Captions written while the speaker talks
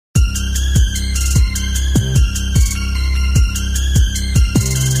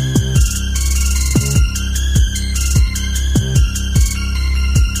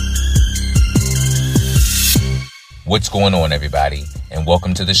What's going on, everybody, and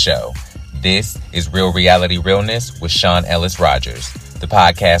welcome to the show. This is Real Reality Realness with Sean Ellis Rogers, the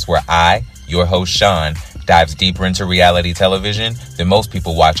podcast where I, your host Sean, dives deeper into reality television than most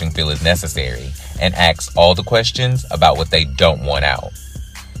people watching feel is necessary and asks all the questions about what they don't want out.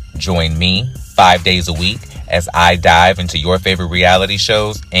 Join me 5 days a week as I dive into your favorite reality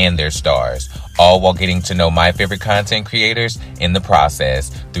shows and their stars, all while getting to know my favorite content creators in the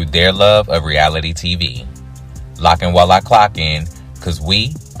process through their love of reality TV. Lock in while I clock in, because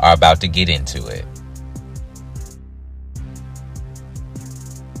we are about to get into it.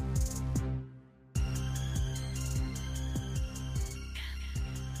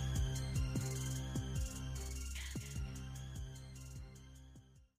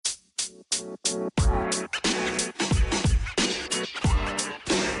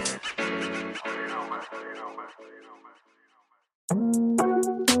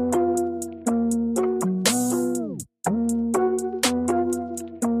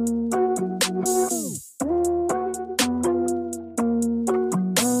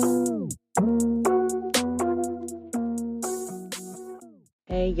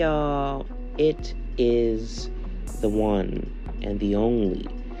 Hey y'all, it is the one and the only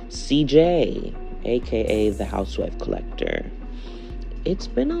CJ, aka the Housewife Collector. It's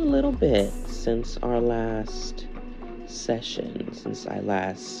been a little bit since our last session, since I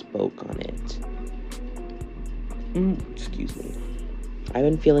last spoke on it. Excuse me. I've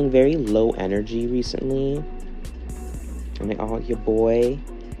been feeling very low energy recently. And your boy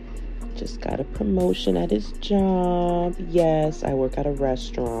just got a promotion at his job. Yes, I work at a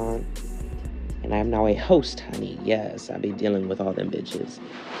restaurant. And I am now a host, honey. Yes, I be dealing with all them bitches.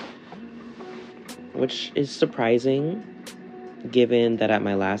 Which is surprising, given that at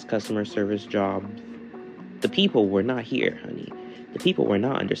my last customer service job, the people were not here, honey. The people were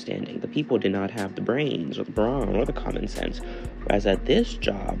not understanding. The people did not have the brains or the brawn or the common sense. Whereas at this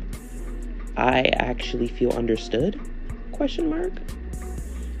job, I actually feel understood? ?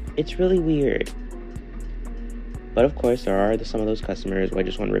 It's really weird. But of course, there are some of those customers who I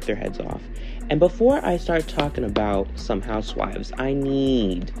just want to rip their heads off. And before I start talking about some housewives, I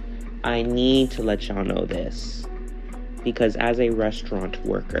need to let y'all know this. Because as a restaurant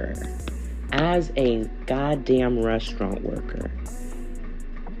worker, as a goddamn restaurant worker,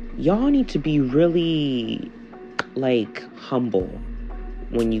 y'all need to be really, humble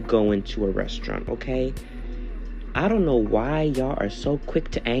when you go into a restaurant, okay? I don't know why y'all are so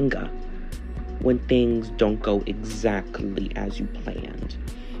quick to anger when things don't go exactly as you planned.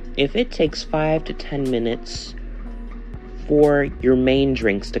 If it takes 5 to 10 minutes for your main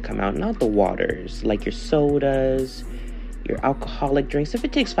drinks to come out, not the waters, like your sodas, your alcoholic drinks, if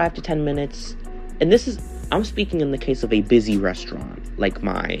it takes 5 to 10 minutes, and I'm speaking in the case of a busy restaurant like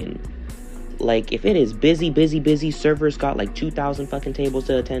mine. Like, if it is busy, servers got 2,000 fucking tables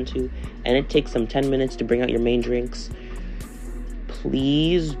to attend to, and it takes them 10 minutes to bring out your main drinks,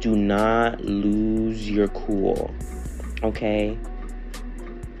 please do not lose your cool, okay?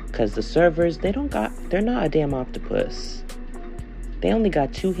 Because the servers, they're not a damn octopus. They only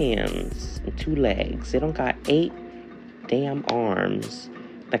got 2 hands and 2 legs. They don't got 8 damn arms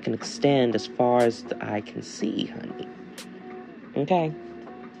that can extend as far as the eye can see, honey. Okay?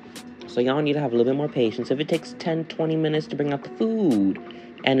 So y'all need to have a little bit more patience. If it takes 10, 20 minutes to bring out the food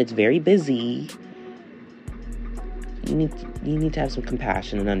and it's very busy, you need to have some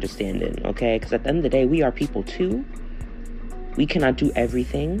compassion and understanding, okay? Because at the end of the day, we are people too. We cannot do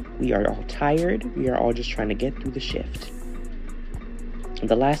everything. We are all tired. We are all just trying to get through the shift. And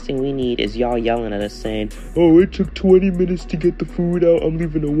the last thing we need is y'all yelling at us saying, "Oh, it took 20 minutes to get the food out. I'm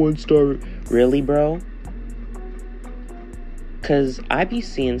leaving a 1-star." Really, bro? Because I be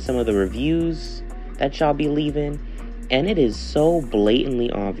seeing some of the reviews that y'all be leaving, and it is so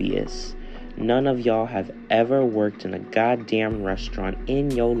blatantly obvious. None of y'all have ever worked in a goddamn restaurant in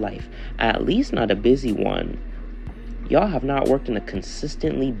your life. At least not a busy one. Y'all have not worked in a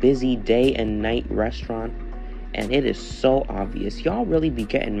consistently busy day and night restaurant, and it is so obvious. Y'all really be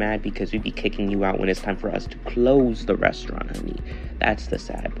getting mad because we be kicking you out when it's time for us to close the restaurant, honey. That's the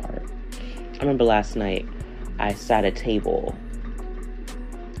sad part. I remember last night, I sat at a table,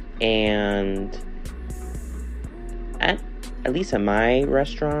 and at least at my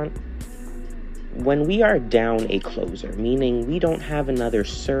restaurant, when we are down a closer, meaning we don't have another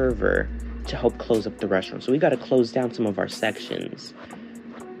server to help close up the restaurant, so we got to close down some of our sections.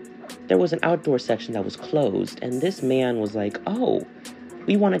 There was an outdoor section that was closed, and this man was like, "Oh,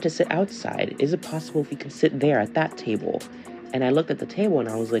 we wanted to sit outside. Is it possible if we can sit there at that table?" And I looked at the table and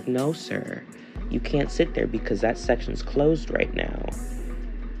I was like, "No, sir. You can't sit there because that section's closed right now.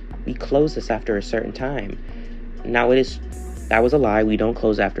 We close this after a certain time." Now that was a lie. We don't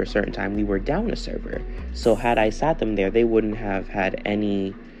close after a certain time. We were down a server. So had I sat them there, they wouldn't have had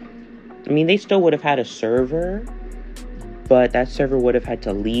any... I mean, they still would have had a server, but that server would have had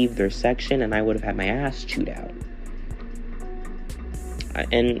to leave their section, and I would have had my ass chewed out.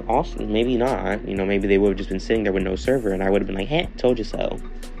 And also, maybe not. You know, maybe they would have just been sitting there with no server, and I would have been like, "Hey, told you so."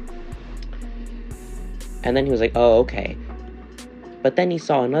 And then he was like, "Oh, okay." But then he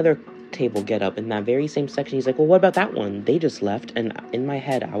saw another table get up in that very same section. He's like, "Well, what about that one? They just left." And in my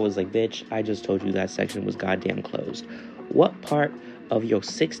head, I was like, "Bitch, I just told you that section was goddamn closed." What part of your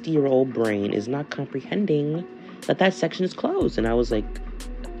 60-year-old brain is not comprehending that section is closed? And I was like,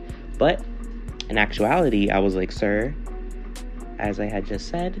 but in actuality, I was like, "Sir, as I had just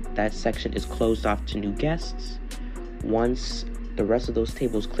said, that section is closed off to new guests. Once the rest of those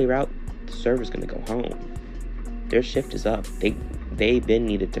tables clear out, the server's gonna go home. Their shift is up. They've been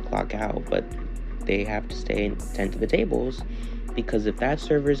needed to clock out, but they have to stay and attend to the tables, because if that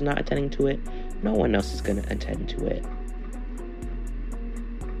server is not attending to it, no one else is gonna attend to it."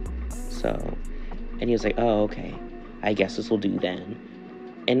 So, and he was like, "Oh, okay, I guess this will do then."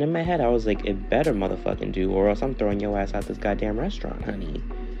 And in my head, I was like, "It better motherfucking do, or else I'm throwing your ass out this goddamn restaurant, honey."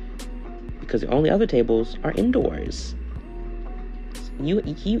 Because the only other tables are indoors.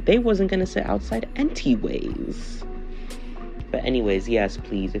 They wasn't gonna sit outside anyways. But anyways, yes,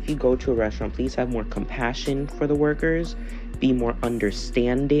 please, if you go to a restaurant, please have more compassion for the workers. Be more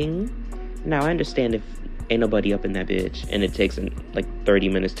understanding. Now, I understand if ain't nobody up in that bitch, and it takes like 30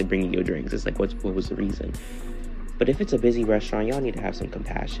 minutes to bring you your drinks. It's like, what was the reason? But if it's a busy restaurant, y'all need to have some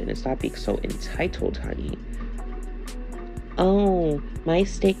compassion and stop being so entitled, honey. "Oh, my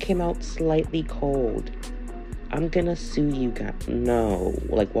steak came out slightly cold. I'm gonna sue you guys." No,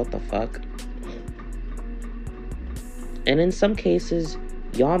 like, what the fuck? And in some cases,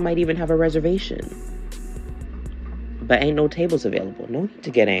 y'all might even have a reservation, but ain't no tables available. No need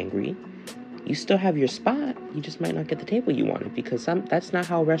to get angry. You still have your spot. You just might not get the table you wanted, because that's not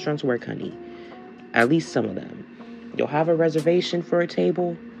how restaurants work, honey. At least some of them. You'll have a reservation for a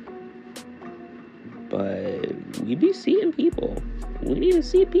table, but we be seeing people. We need to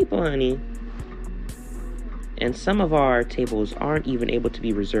see people, honey. And some of our tables aren't even able to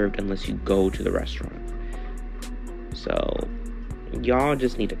be reserved unless you go to the restaurant. So, y'all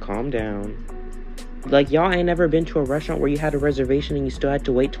just need to calm down. Like, y'all ain't never been to a restaurant where you had a reservation and you still had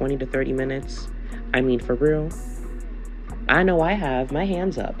to wait 20 to 30 minutes? I mean, for real? I know I have. My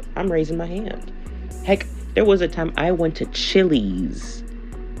hand's up. I'm raising my hand. Heck, there was a time I went to Chili's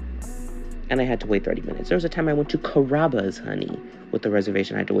and I had to wait 30 minutes. There was a time I went to Carrabba's, honey, with the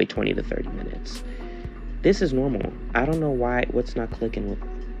reservation. I had to wait 20 to 30 minutes. This is normal. I don't know what's not clicking with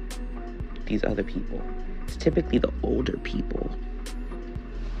these other people. It's typically the older people.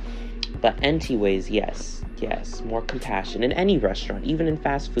 But anyways, yes, more compassion in any restaurant, even in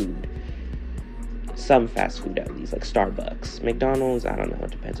fast food. Some fast food, at least, like Starbucks. McDonald's, I don't know,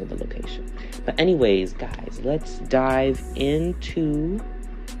 it depends on the location. But anyways, guys, let's dive into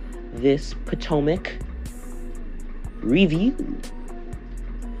this Potomac review.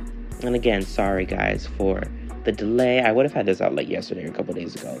 And again, sorry guys for the delay. I would have had this out like yesterday or a couple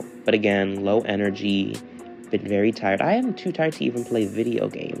days ago. But again, low energy, been very tired. I am too tired to even play video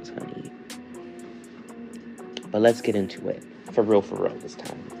games, honey. But let's get into it. For real this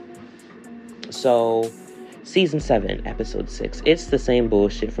time. So, Season 7, Episode 6. It's the same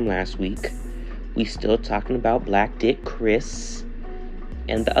bullshit from last week. We still talking about Black Dick Chris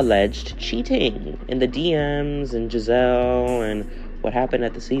and the alleged cheating in the DMs and Giselle and what happened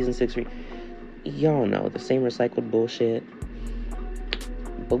at the Season 6 y'all know, the same recycled bullshit.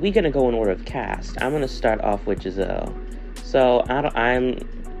 But we're gonna go in order of cast. I'm gonna start off with Giselle. So,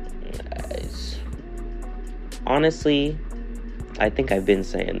 honestly, I think I've been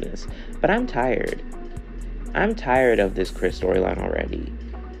saying this, but I'm tired. I'm tired of this Chris storyline already.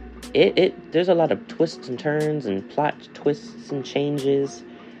 There's a lot of twists and turns and plot twists and changes.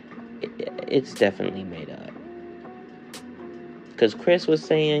 It's definitely made up. Because Chris was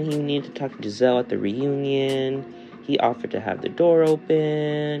saying he needed to talk to Giselle at the reunion. He offered to have the door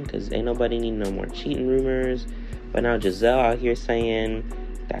open because ain't nobody need no more cheating rumors. But now Giselle out here saying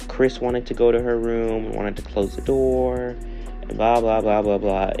that Chris wanted to go to her room and wanted to close the door. And blah, blah, blah, blah,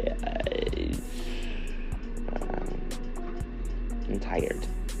 blah. I'm tired.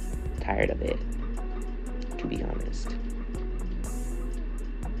 Tired of it, to be honest.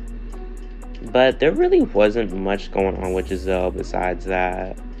 But there really wasn't much going on with Giselle besides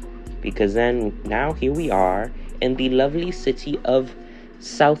that. Because now here we are in the lovely city of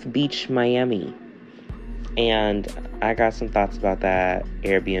South Beach, Miami. And I got some thoughts about that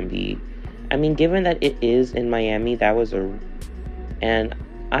Airbnb. I mean, given that it is in Miami, and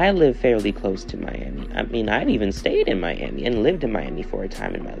I live fairly close to Miami. I mean, I'd even stayed in Miami and lived in Miami for a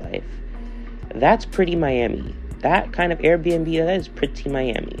time in my life. That's pretty Miami. That kind of Airbnb, that is pretty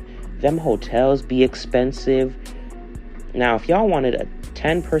Miami. Them hotels be expensive. Now, if y'all wanted a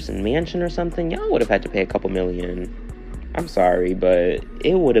 10-person mansion or something, y'all would have had to pay a couple million. I'm sorry, but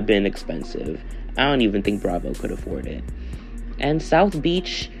it would have been expensive. I don't even think Bravo could afford it. And South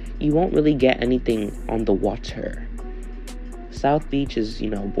Beach, you won't really get anything on the water. South Beach is,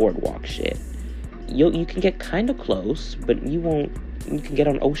 boardwalk shit. You can get kind of close, but you can get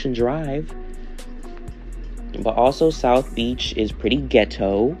on Ocean Drive. But also, South Beach is pretty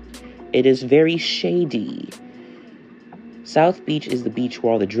ghetto. It is very shady. South Beach is the beach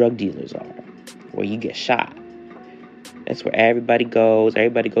where all the drug dealers are, where you get shot. That's where everybody goes.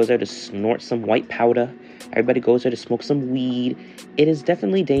 Everybody goes there to snort some white powder. Everybody goes there to smoke some weed. It is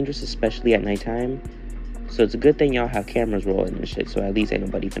definitely dangerous, especially at nighttime. So it's a good thing y'all have cameras rolling and shit, so at least ain't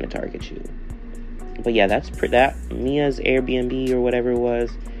nobody finna target you. But yeah, that Mia's Airbnb or whatever it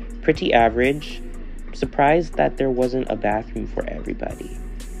was, pretty average. I'm surprised that there wasn't a bathroom for everybody.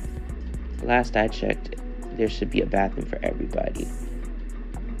 Last I checked, there should be a bathroom for everybody.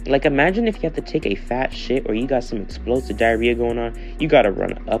 Like, imagine if you have to take a fat shit or you got some explosive diarrhea going on. You gotta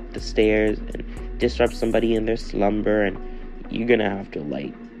run up the stairs and disrupt somebody in their slumber, and you're gonna have to,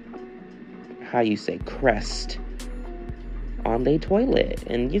 crest on their toilet,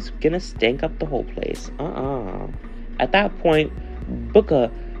 and you're gonna stink up the whole place. At that point, book a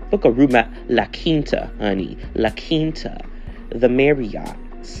room at La Quinta, honey. La Quinta. The Marriott.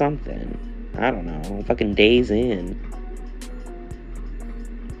 Something. I don't know. Fucking Days Inn.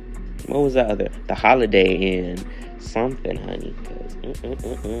 What was that other? The Holiday Inn. Something, honey.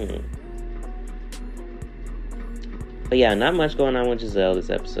 But yeah, not much going on with Giselle this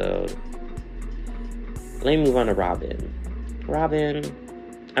episode. Let me move on to Robin. Robin,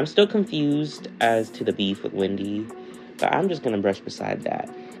 I'm still confused as to the beef with Wendy, but I'm just going to brush beside that.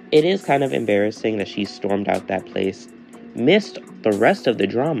 It is kind of embarrassing that she stormed out that place, missed the rest of the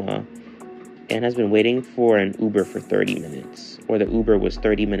drama, and has been waiting for an Uber for 30 minutes. Or the Uber was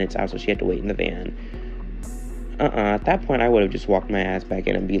 30 minutes out, so she had to wait in the van. At that point, I would have just walked my ass back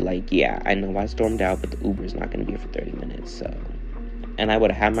in and be like, yeah, I know I stormed out, but the Uber's not going to be here for 30 minutes, so. And I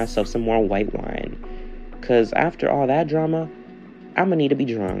would have had myself some more white wine. Because after all that drama, I'm going to need to be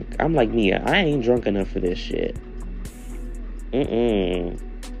drunk. I'm like Mia, I ain't drunk enough for this shit. If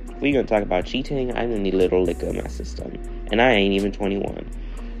we going to talk about cheating, I'm going to need a little liquor in my system. And I ain't even 21.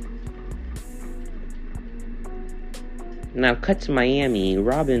 Now, cut to Miami.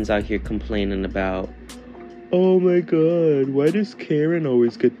 Robin's out here complaining about, oh my god, why does Karen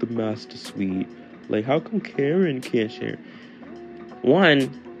always get the master suite? Like, how come Karen can't share? One,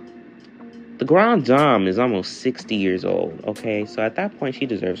 the Grand Dame is almost 60 years old, okay? So at that point, she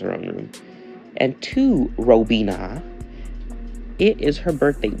deserves her own room. And two, Robina, it is her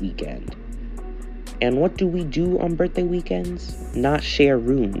birthday weekend. And what do we do on birthday weekends? Not share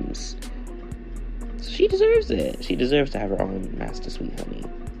rooms. So she deserves it. She deserves to have her own master suite, honey.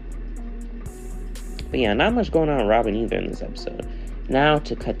 But yeah, not much going on with Robin either in this episode. Now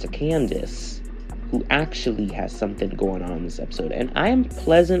to cut to Candace, who actually has something going on in this episode. And I am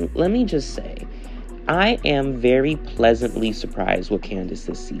let me just say, I am very pleasantly surprised with Candace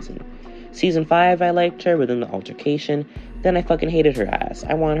this season. Season 5, I liked her within the altercation. Then I fucking hated her ass.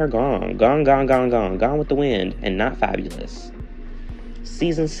 I want her gone. Gone, gone, gone, gone. Gone with the wind. And not fabulous.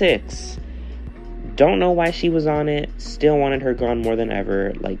 Season 6. Don't know why she was on it. Still wanted her gone more than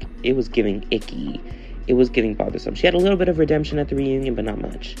ever. Like, it was giving icky. It was giving bothersome. She had a little bit of redemption at the reunion, but not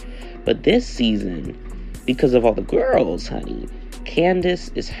much. But this season, because of all the girls, honey, Candace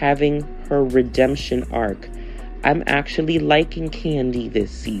is having her redemption arc. I'm actually liking Candy this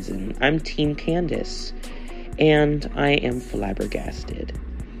season. I'm Team Candace. And I am flabbergasted.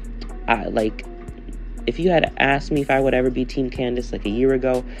 If you had asked me if I would ever be Team Candace like a year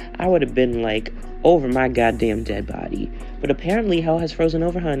ago, I would have been like, over my goddamn dead body. But apparently hell has frozen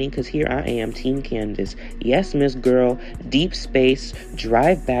over, honey, because here I am, Team Candace. Yes, Miss Girl, Deep Space,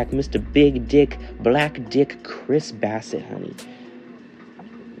 Drive Back, Mr. Big Dick, Black Dick, Chris Bassett, honey.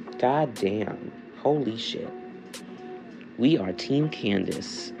 Goddamn. Holy shit. We are Team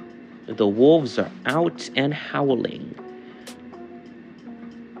Candace. The wolves are out and howling.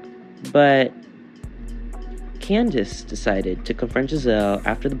 But Candace decided to confront Giselle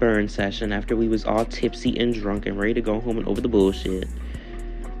after the burn session, after we was all tipsy and drunk and ready to go home and over the bullshit.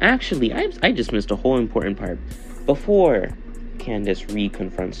 Actually, I just missed a whole important part. Before Candace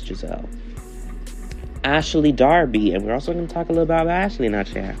re-confronts Giselle, Ashley Darby, and we're also going to talk a little about Ashley, not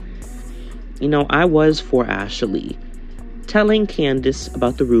Chad. I was for Ashley, telling Candace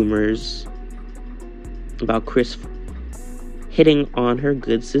about the rumors about Chris hitting on her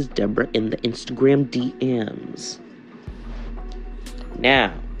good sis Deborah in the Instagram DMs.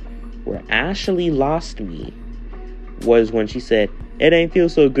 Now, where Ashley lost me was when she said, "It ain't feel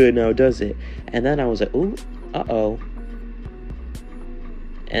so good now, does it?" And then I was like, ooh, uh-oh.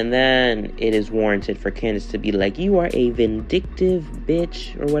 And then it is warranted for Candace to be like, "You are a vindictive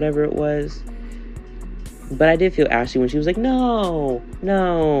bitch," or whatever it was. But I did feel Ashley when she was like, no,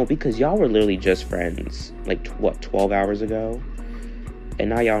 because y'all were literally just friends. Like, 12 hours ago? And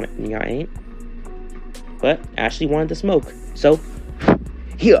now y'all ain't? But Ashley wanted to smoke. So,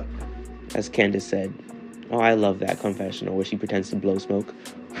 here, as Candace said. Oh, I love that confessional where she pretends to blow smoke.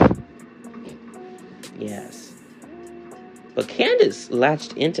 Yes. But Candace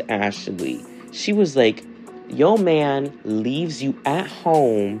latched into Ashley. She was like, your man leaves you at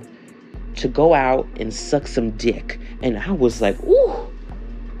home to go out and suck some dick. And I was like, ooh.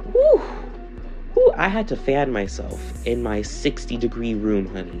 I had to fan myself in my 60-degree room,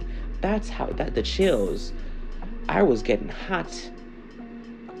 honey. That's how, the chills. I was getting hot.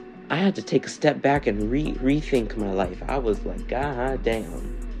 I had to take a step back and rethink my life. I was like, God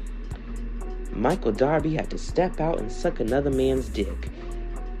damn. Michael Darby had to step out and suck another man's dick.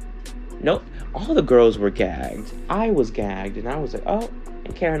 Nope. All the girls were gagged. I was gagged. And I was like, oh.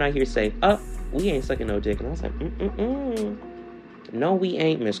 And Karen out here say, oh, we ain't sucking no dick. And I was like, No, we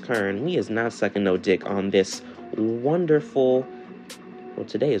ain't, Miss Kern. We is not sucking no dick on this wonderful... Well,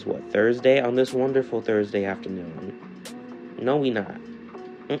 today is what? Thursday? On this wonderful Thursday afternoon. No, we not.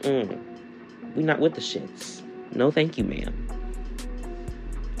 We not with the shits. No, thank you, ma'am.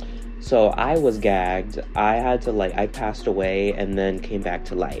 So I was gagged. I had to, I passed away and then came back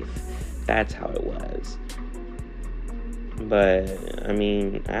to life. That's how it was. But, I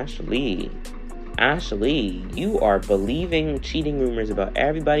mean, Ashley, you are believing cheating rumors about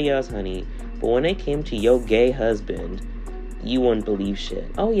everybody else, honey. But when it came to your gay husband, you wouldn't believe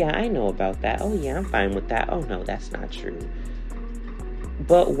shit. Oh, yeah, I know about that. Oh, yeah, I'm fine with that. Oh, no, that's not true.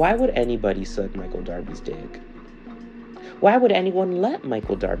 But why would anybody suck Michael Darby's dick? Why would anyone let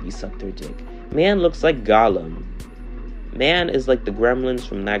Michael Darby suck their dick? Man looks like Gollum. Man is like the Gremlins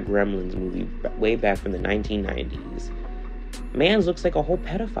from that Gremlins movie way back from the 1990s. Man looks like a whole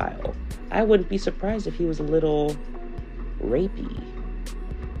pedophile. I wouldn't be surprised if he was a little rapey.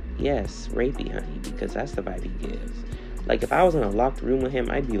 Yes, rapey, honey, because that's the vibe he gives. Like, if I was in a locked room with him,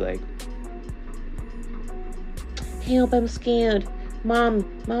 I'd be like, help, I'm scared.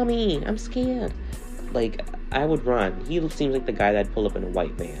 Mommy, I'm scared. Like, I would run. He seems like the guy that'd pull up in a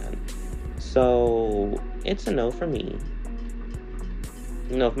white van. So, it's a no for me.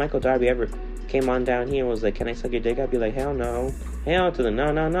 If Michael Darby ever came on down here and was like, can I suck your dick? I'd be like, hell no. Hell to the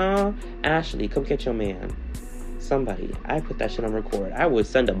no. Ashley, come get your man. Somebody. I put that shit on record. I would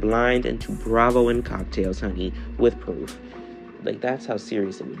send a blind into Bravo and cocktails, honey, with proof. Like, that's how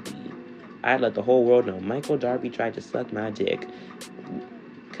serious it would be. I'd let the whole world know Michael Darby tried to suck my dick.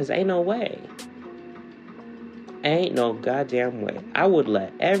 Because ain't no way. Ain't no goddamn way. I would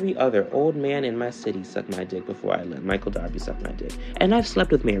let every other old man in my city suck my dick before I let Michael Darby suck my dick. And I've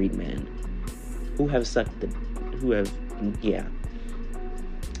slept with married men yeah.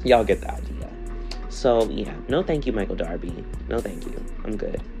 Y'all get the idea. So, yeah. No thank you, Michael Darby. No thank you. I'm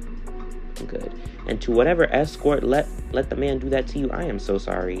good. And to whatever escort let the man do that to you, I am so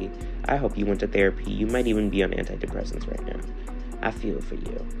sorry. I hope you went to therapy. You might even be on antidepressants right now. I feel for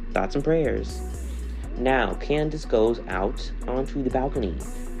you. Thoughts and prayers. Now, Candace goes out onto the balcony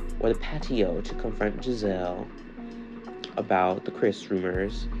or the patio to confront Giselle about the Chris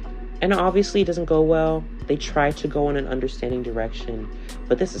rumors. And obviously it doesn't go well. They try to go in an understanding direction.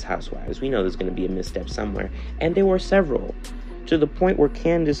 But this is Housewives. We know there's going to be a misstep somewhere. And there were several. To the point where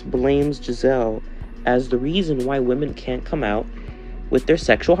Candace blames Giselle as the reason why women can't come out with their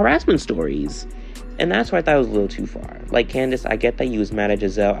sexual harassment stories. And that's why I thought it was a little too far. Like, Candace, I get that you was mad at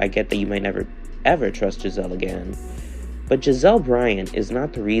Giselle. I get that you might never, ever trust Giselle again. But Giselle Bryant is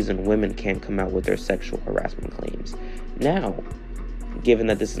not the reason women can't come out with their sexual harassment claims. Now, given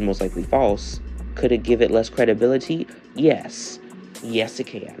that this is most likely false, could it give it less credibility? Yes. Yes, it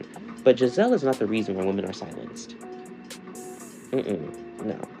can. But Giselle is not the reason why women are silenced.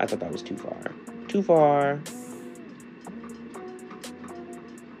 No, I thought that was too far. Too far.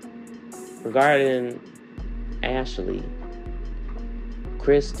 Regarding Ashley,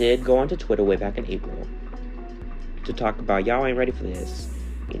 Chris did go onto Twitter way back in April to talk about, y'all ain't ready for this.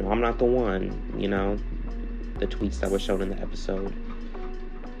 I'm not the one, the tweets that were shown in the episode.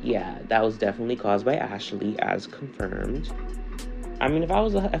 Yeah, that was definitely caused by Ashley, as confirmed. I mean, if I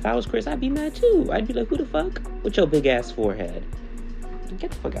was Chris, I'd be mad too. I'd be like, who the fuck? With your big ass forehead.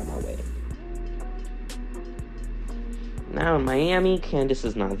 Get the fuck out of my way. Now in Miami, Candace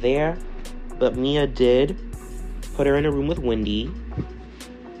is not there. But Mia did put her in a room with Wendy.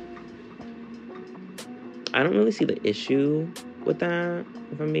 I don't really see the issue with that,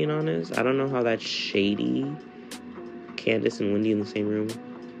 if I'm being honest. I don't know how that's shady. Candace and Wendy in the same room.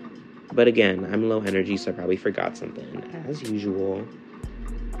 But again, I'm low energy, so I probably forgot something, as usual.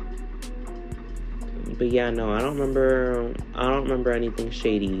 But yeah, no, I don't remember anything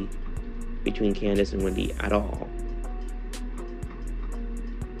shady between Candace and Wendy at all.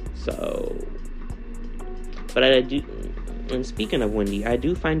 So, but I do, and speaking of Wendy, I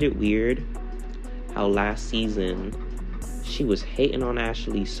do find it weird how last season she was hating on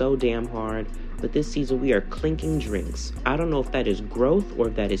Ashley so damn hard, but this season we are clinking drinks. I don't know if that is growth or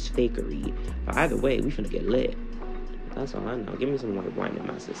if that is fakery, but either way, we finna get lit. That's all I know. Give me some white wine in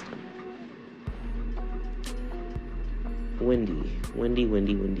my system. Wendy.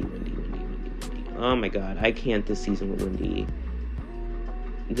 Oh my god, I can't this season with Wendy.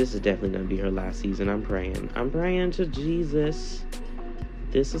 This is definitely gonna be her last season. I'm praying to Jesus.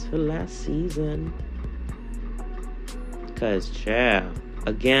 This is her last season. Cause, child,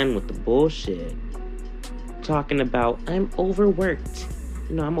 again with the bullshit. Talking about, I'm overworked.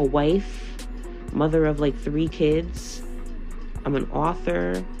 You know, I'm a wife, mother of like 3 kids. I'm an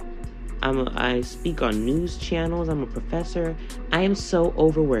author. I speak on news channels. I'm a professor. I am so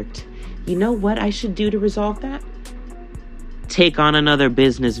overworked. You know what I should do to resolve that? Take on another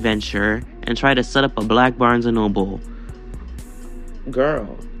business venture and try to set up a Black Barnes & Noble.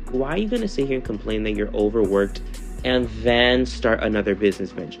 Girl, why are you going to sit here and complain that you're overworked and then start another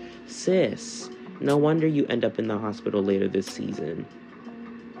business venture? Sis, no wonder you end up in the hospital later this season.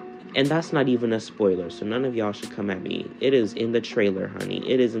 And that's not even a spoiler, so none of y'all should come at me. It is in the trailer, honey.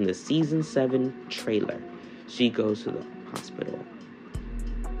 It is in the season 7 trailer. She goes to the hospital.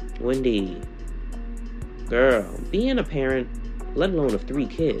 Wendy, girl, being a parent, let alone of 3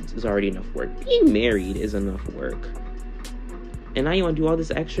 kids, is already enough work. Being married is enough work. And now you want to do all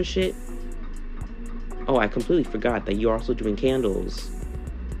this extra shit? Oh, I completely forgot that you're also doing candles.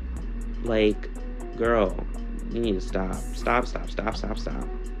 Like, girl, you need to stop. Stop.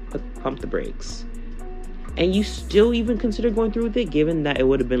 Pump the brakes. And you still even consider going through with it, given that it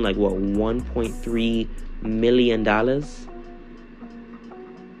would have been like, what, $1.3 million?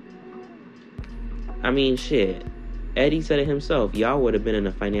 I mean, shit. Eddie said it himself. Y'all would have been in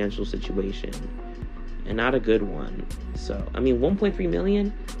a financial situation. And not a good one. So, I mean, $1.3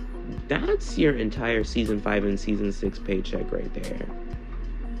 million? That's your entire season 5 and season 6 paycheck right there.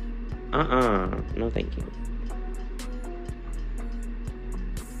 No thank you.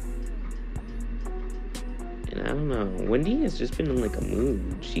 And I don't know. Wendy has just been in like a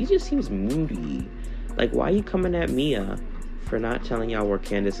mood. She just seems moody. Like, why are you coming at Mia for not telling y'all where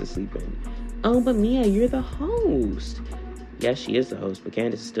Candace is sleeping? Oh, but Mia, you're the host. Yes, she is the host, but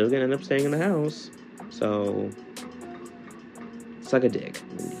Candace is still gonna end up staying in the house. So, suck a dick,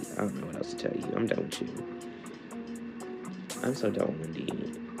 Wendy. I don't know what else to tell you. I'm done with you. I'm so done with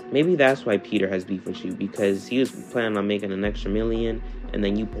Wendy. Maybe that's why Peter has beef with you, because he was planning on making an extra $1 million, and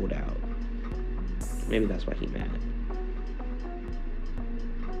then you pulled out. Maybe that's why he's mad.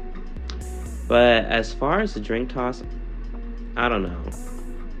 But as far as the drink toss, I don't know.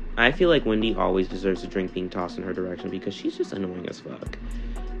 I feel like Wendy always deserves a drink being tossed in her direction because she's just annoying as fuck.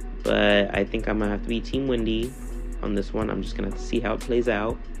 But I think I'm going to have to be Team Wendy on this one. I'm just going to have to see how it plays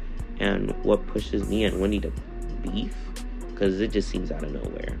out and what pushes me and Wendy to beef, because it just seems out of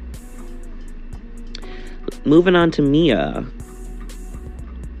nowhere. Moving on to Mia.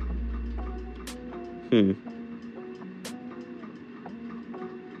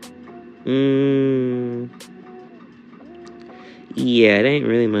 Yeah, it ain't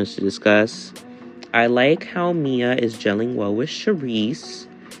really much to discuss. I like how Mia is gelling well with Charisse,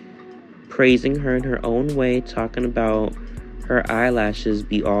 praising her in her own way, talking about her eyelashes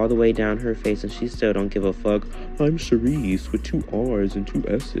be all the way down her face and she still don't give a fuck. I'm Charisse with 2 R's and 2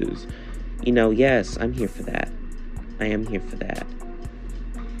 S's. You know, yes, I'm here for that. I am here for that.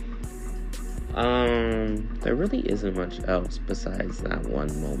 There really isn't much else besides that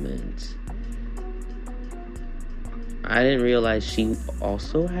one moment. I didn't realize she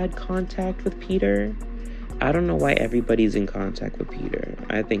also had contact with Peter. I don't know why everybody's in contact with Peter.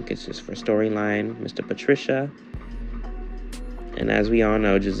 I think it's just for storyline, Mr. Patricia. And as we all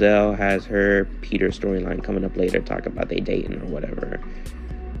know, Giselle has her Peter storyline coming up later, talk about they dating or whatever.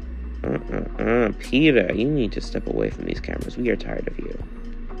 Peter, you need to step away from these cameras. We are tired of you.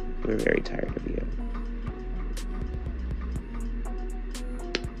 We're very tired of you.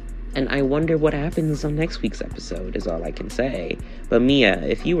 And I wonder what happens on next week's episode, is all I can say. But Mia,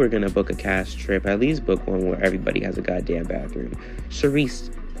 if you were going to book a cast trip, at least book one where everybody has a goddamn bathroom.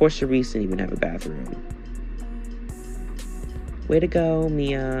 Poor Charisse didn't even have a bathroom. Way to go,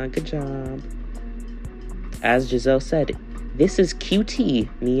 Mia. Good job. As Giselle said, this is QT,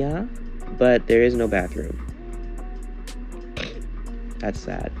 Mia. But there is no bathroom. That's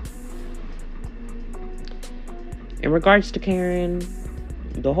sad. In regards to Karen,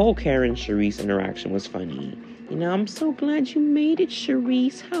 the whole Karen-Charisse interaction was funny. You know, I'm so glad you made it,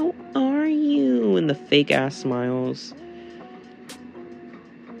 Charisse. How are you? And the fake-ass smiles.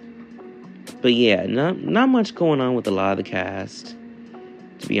 But yeah, not much going on with a lot of the cast.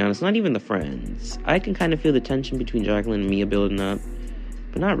 To be honest, not even the friends. I can kind of feel the tension between Jacqueline and Mia building up.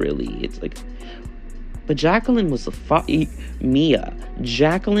 But not really. It's like... But Jacqueline was Mia.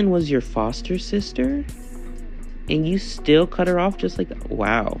 Jacqueline was your foster sister? And you still cut her off just like that?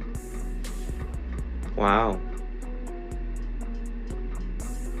 Wow. Wow.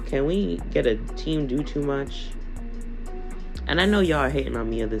 Can we get a team do too much? And I know y'all are hating on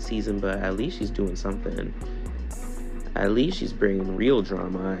Mia this season, but at least she's doing something. At least she's bringing real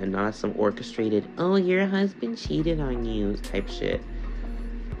drama and not some orchestrated, oh, your husband cheated on you type shit.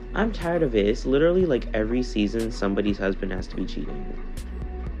 I'm tired of it. It's literally like every season somebody's husband has to be cheating.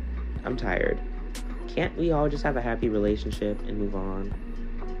 I'm tired. Can't we all just have a happy relationship and move on?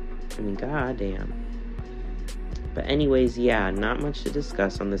 I mean, goddamn. But anyways, yeah, not much to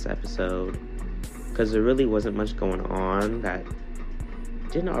discuss on this episode. Because there really wasn't much going on that I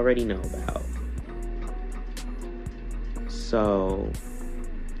didn't already know about. So,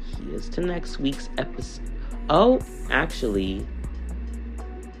 here's to next week's episode. Oh, actually,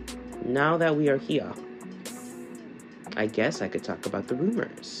 now that we are here, I guess I could talk about the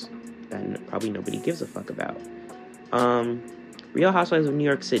rumors that probably nobody gives a fuck about. Real Housewives of New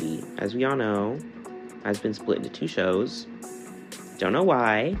York City, as we all know, has been split into 2 shows. Don't know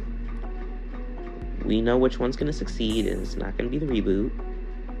why. We know which one's going to succeed, and it's not going to be the reboot.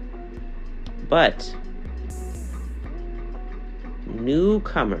 But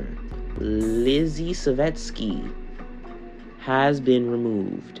newcomer Lizzie Savetsky has been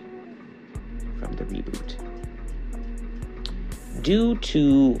removed from the reboot. Due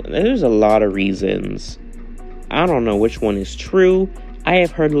to, there's a lot of reasons. I don't know which one is true. I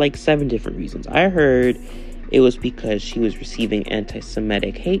have heard like 7 different reasons. I heard it was because she was receiving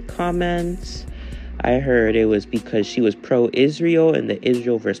anti-Semitic hate comments. I heard it was because she was pro-Israel in the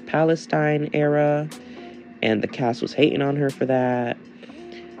Israel versus Palestine era, and the cast was hating on her for that.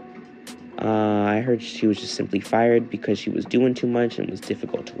 I heard she was just simply fired because she was doing too much and was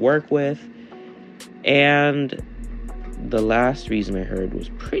difficult to work with. And the last reason I heard was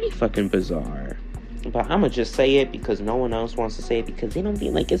pretty fucking bizarre. But I'm gonna just say it because no one else wants to say it because they don't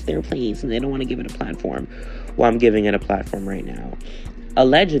feel like it's their place and they don't want to give it a platform. Well, I'm giving it a platform right now.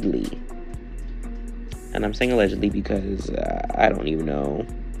 Allegedly, and I'm saying allegedly because I don't even know.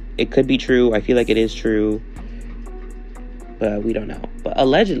 It could be true. I feel like it is true. But we don't know. But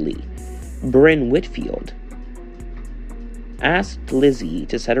allegedly, Bryn Whitfield asked Lizzie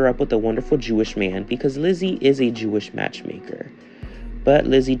to set her up with a wonderful Jewish man because Lizzie is a Jewish matchmaker. But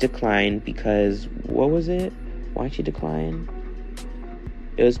Lizzie declined because, what was it? Why'd she decline?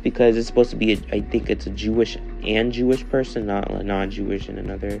 It was because it's supposed to be, I think it's a Jewish and Jewish person, not a non-Jewish and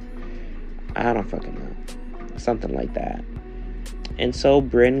another. I don't fucking know. Something like that. And so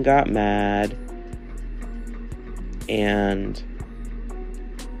Bryn got mad. And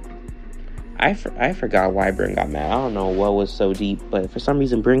I forgot why Bryn got mad. I don't know what was so deep. But for some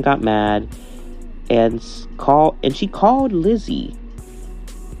reason, Bryn got mad. And she called Lizzie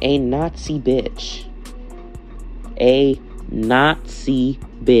a Nazi bitch. A Nazi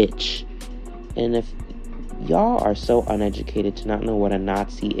bitch. And if y'all are so uneducated to not know what a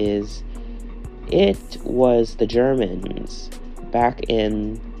Nazi is, it was the Germans back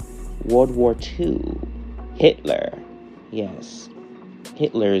in World War II. Hitler. Yes.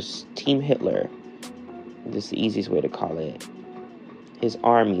 Hitler's Team Hitler. This is the easiest way to call it. His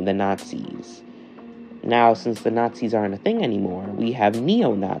army, the Nazis. Now, since the Nazis aren't a thing anymore, we have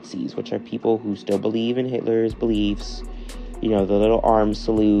neo-Nazis, which are people who still believe in Hitler's beliefs. You know, the little arms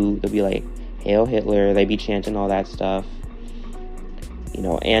salute. They'll be like, Hail Hitler. They be chanting all that stuff. You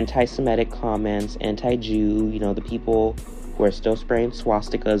know, anti-Semitic comments, anti-Jew. You know, the people who are still spraying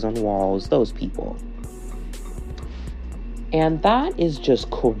swastikas on walls. Those people. And that is just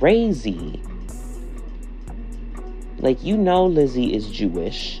crazy. Like, you know Lizzie is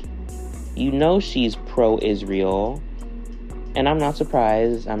Jewish. You know she's pro-Israel. And I'm not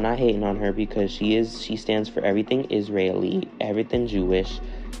surprised. I'm not hating on her because she stands for everything Israeli, everything Jewish.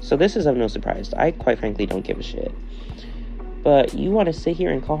 So this is of no surprise. I quite frankly don't give a shit. But you want to sit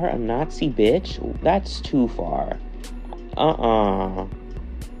here and call her a Nazi bitch? That's too far.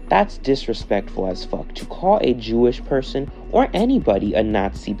 That's disrespectful as fuck. To call a Jewish person or anybody a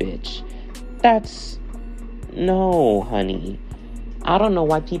Nazi bitch. That's... No, honey. I don't know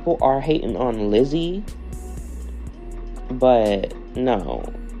why people are hating on Lizzie. But, no.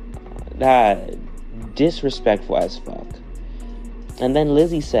 That... disrespectful as fuck. And then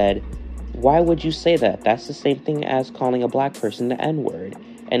Lizzie said, why would you say that? That's the same thing as calling a black person the N-word.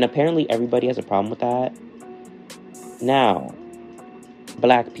 And apparently everybody has a problem with that. Now,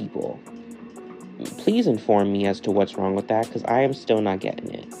 black people, please inform me as to what's wrong with that, because I am still not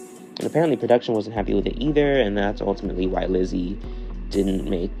getting it. And apparently production wasn't happy with it either, and that's ultimately why Lizzie didn't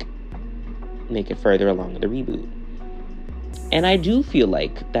make it further along in the reboot. And I do feel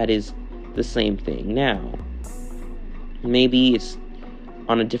like that is the same thing now. Maybe it's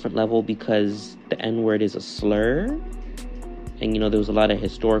on a different level because the N-word is a slur. And, there was a lot of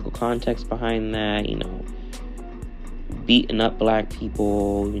historical context behind that, beating up black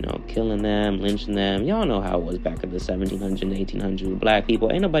people, killing them, lynching them. Y'all know how it was back in the 1700s, 1800s. Black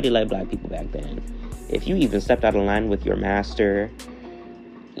people, ain't nobody like black people back then. If you even stepped out of line with your master,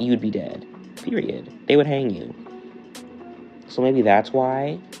 you'd be dead. Period. They would hang you. So maybe that's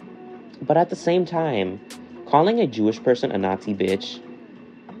why. But at the same time, calling a Jewish person a Nazi bitch,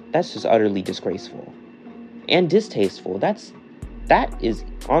 that's just utterly disgraceful. And distasteful. That is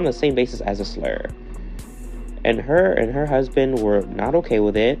on the same basis as a slur. And her husband were not okay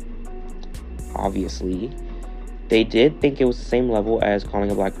with it. Obviously. They did think it was the same level as calling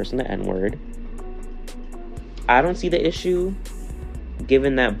a black person the N-word. I don't see the issue,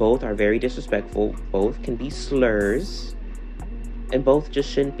 given that both are very disrespectful. Both can be slurs. And both just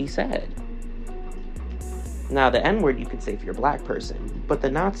shouldn't be said. Now, the N-word you could say if you're a black person. But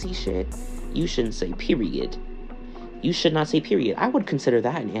the Nazi shit, you shouldn't say period. You should not say period. I would consider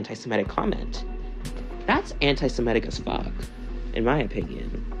that an anti-Semitic comment. That's anti-Semitic as fuck, in my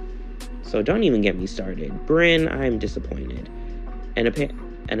opinion. So don't even get me started. Bryn, I'm disappointed. And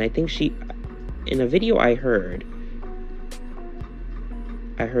I think she, in a video I heard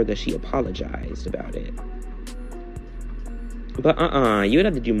that she apologized about it. But you would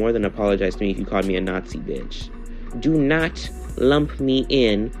have to do more than apologize to me if you called me a Nazi bitch. Do not lump me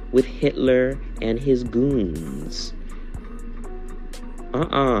in with Hitler and his goons.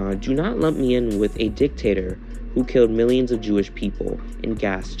 Do not lump me in with a dictator who killed millions of Jewish people in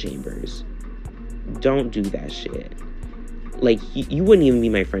gas chambers. Don't do that shit. Like, you wouldn't even be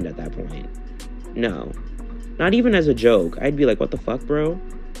my friend at that point. No. Not even as a joke. I'd be like, what the fuck, bro?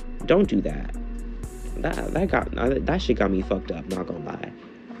 Don't do that. That shit got me fucked up, not gonna lie.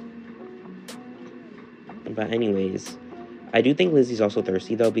 But anyways, I do think Lizzie's also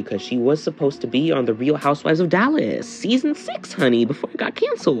thirsty, though, because she was supposed to be on The Real Housewives of Dallas, season 6, honey, before it got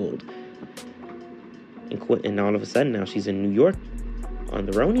canceled. And all of a sudden, now she's in New York on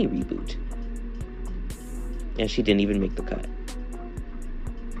the Roni reboot. And she didn't even make the cut.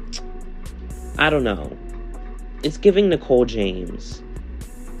 I don't know. It's giving Nicole James,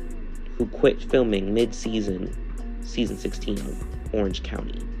 who quit filming mid-season, season 16 of Orange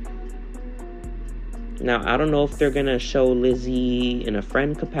County. Now, I don't know if they're gonna show Lizzie in a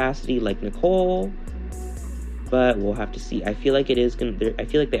friend capacity like Nicole, but we'll have to see. I feel like I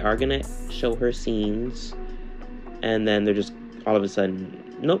feel like they are gonna show her scenes, and then they're just all of a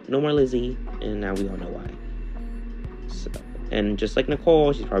sudden, nope, no more Lizzie, and now we all know why. So, and just like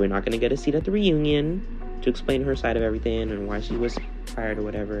Nicole, she's probably not gonna get a seat at the reunion to explain her side of everything and why she was fired or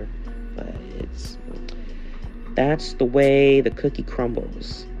whatever. But that's the way the cookie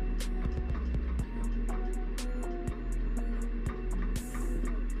crumbles.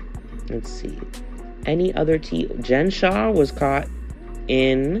 Let's see. Any other tea? Jen Shah was caught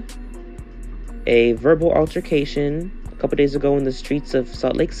in a verbal altercation a couple days ago in the streets of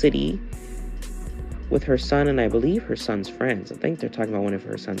Salt Lake City with her son and I believe her son's friends. I think they're talking about one of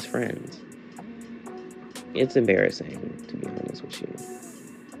her son's friends. It's embarrassing, to be honest with you.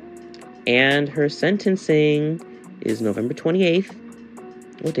 And her sentencing is November 28th.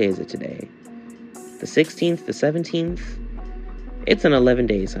 What day is it today? The 16th, the 17th? It's in 11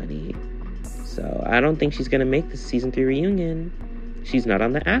 days, honey. So I don't think she's going to make the season 3 reunion. She's not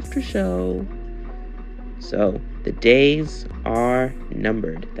on the after show. So the days are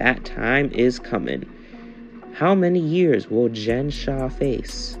numbered. That time is coming. How many years will Jen Shah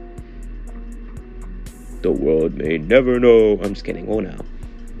face? The world may never know. I'm just kidding. We'll know.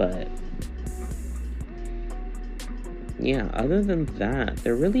 But yeah, other than that,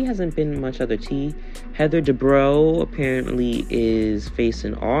 there really hasn't been much other tea. Heather Dubrow apparently is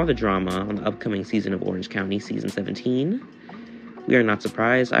facing all the drama on the upcoming season of Orange County, season 17. We are not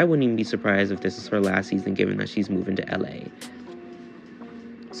surprised. I wouldn't even be surprised if this is her last season, given that she's moving to LA.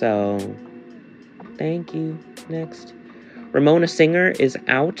 So, thank you. Next. Ramona Singer is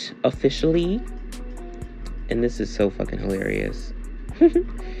out officially. And this is so fucking hilarious.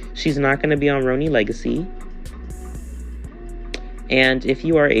 She's not going to be on Roni Legacy. And if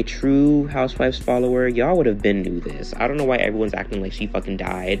you are a true Housewives follower, y'all would have been knew this. I don't know why everyone's acting like she fucking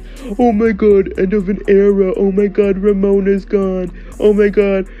died. Oh my god, end of an era. Oh my god, Ramona's gone. Oh my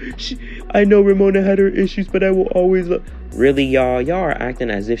god, I know Ramona had her issues, but I will always love... Really, y'all are acting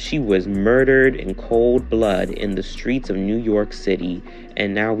as if she was murdered in cold blood in the streets of New York City,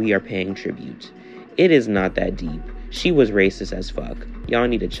 and now we are paying tribute. It is not that deep. She was racist as fuck. Y'all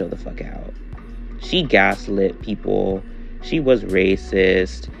need to chill the fuck out. She gaslit people. She was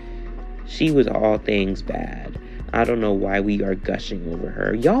racist. She was all things bad. I don't know why we are gushing over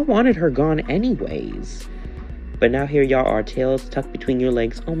her. Y'all wanted her gone anyways. But now here y'all are, tails tucked between your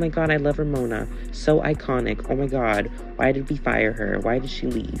legs. Oh my god, I love Ramona. So iconic. Oh my god, why did we fire her? Why did she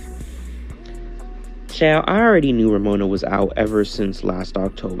leave? Child, I already knew Ramona was out ever since last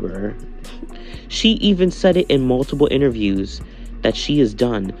October. She even said it in multiple interviews that she is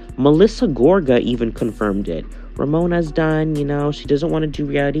done. Melissa Gorga even confirmed it. Ramona's done, she doesn't want to do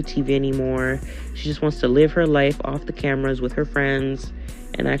reality TV anymore. She just wants to live her life off the cameras with her friends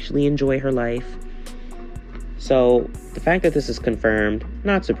and actually enjoy her life. So, the fact that this is confirmed,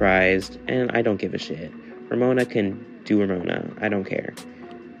 not surprised, and I don't give a shit. Ramona can do Ramona. I don't care.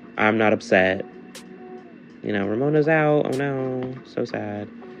 I'm not upset. Ramona's out. Oh no, so sad.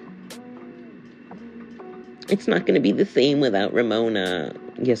 It's not going to be the same without Ramona.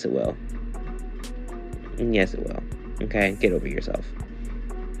 Yes, it will. Yes, it will. Okay, get over yourself.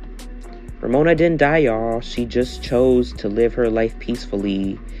 Ramona didn't die, y'all. She just chose to live her life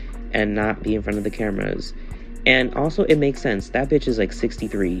peacefully and not be in front of the cameras. And also, it makes sense. That bitch is like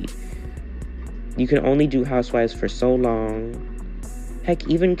 63. You can only do Housewives for so long. Heck,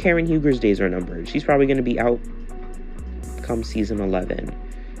 even Karen Huger's days are numbered. She's probably going to be out come season 11.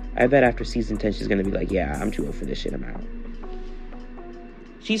 I bet after season 10, she's going to be like, yeah, I'm too old for this shit. I'm out.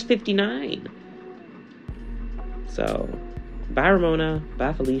 She's 59. So, bye Ramona,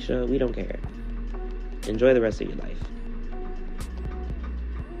 bye Felicia, we don't care. Enjoy the rest of your life.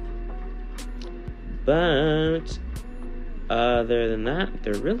 But, other than that,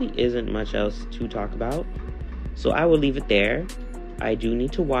 there really isn't much else to talk about. So I will leave it there. I do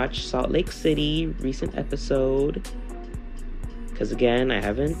need to watch Salt Lake City, recent episode. Because again, I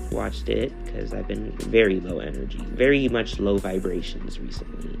haven't watched it because I've been very low energy, very much low vibrations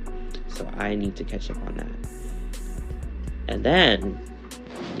recently. So I need to catch up on that. And then,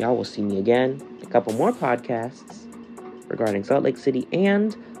 y'all will see me again, a couple more podcasts regarding Salt Lake City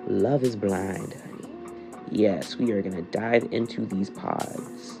and Love is Blind, honey. Yes, we are going to dive into these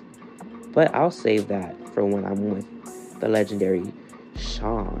pods. But I'll save that for when I'm with the legendary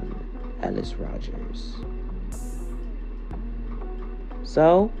Sean Ellis Rogers.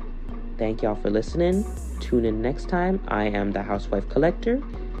 So, thank y'all for listening. Tune in next time. I am the Housewife Collector.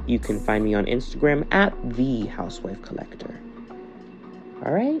 You can find me on Instagram at The Housewife Collector.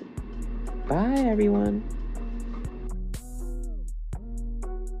 All right. Bye, everyone.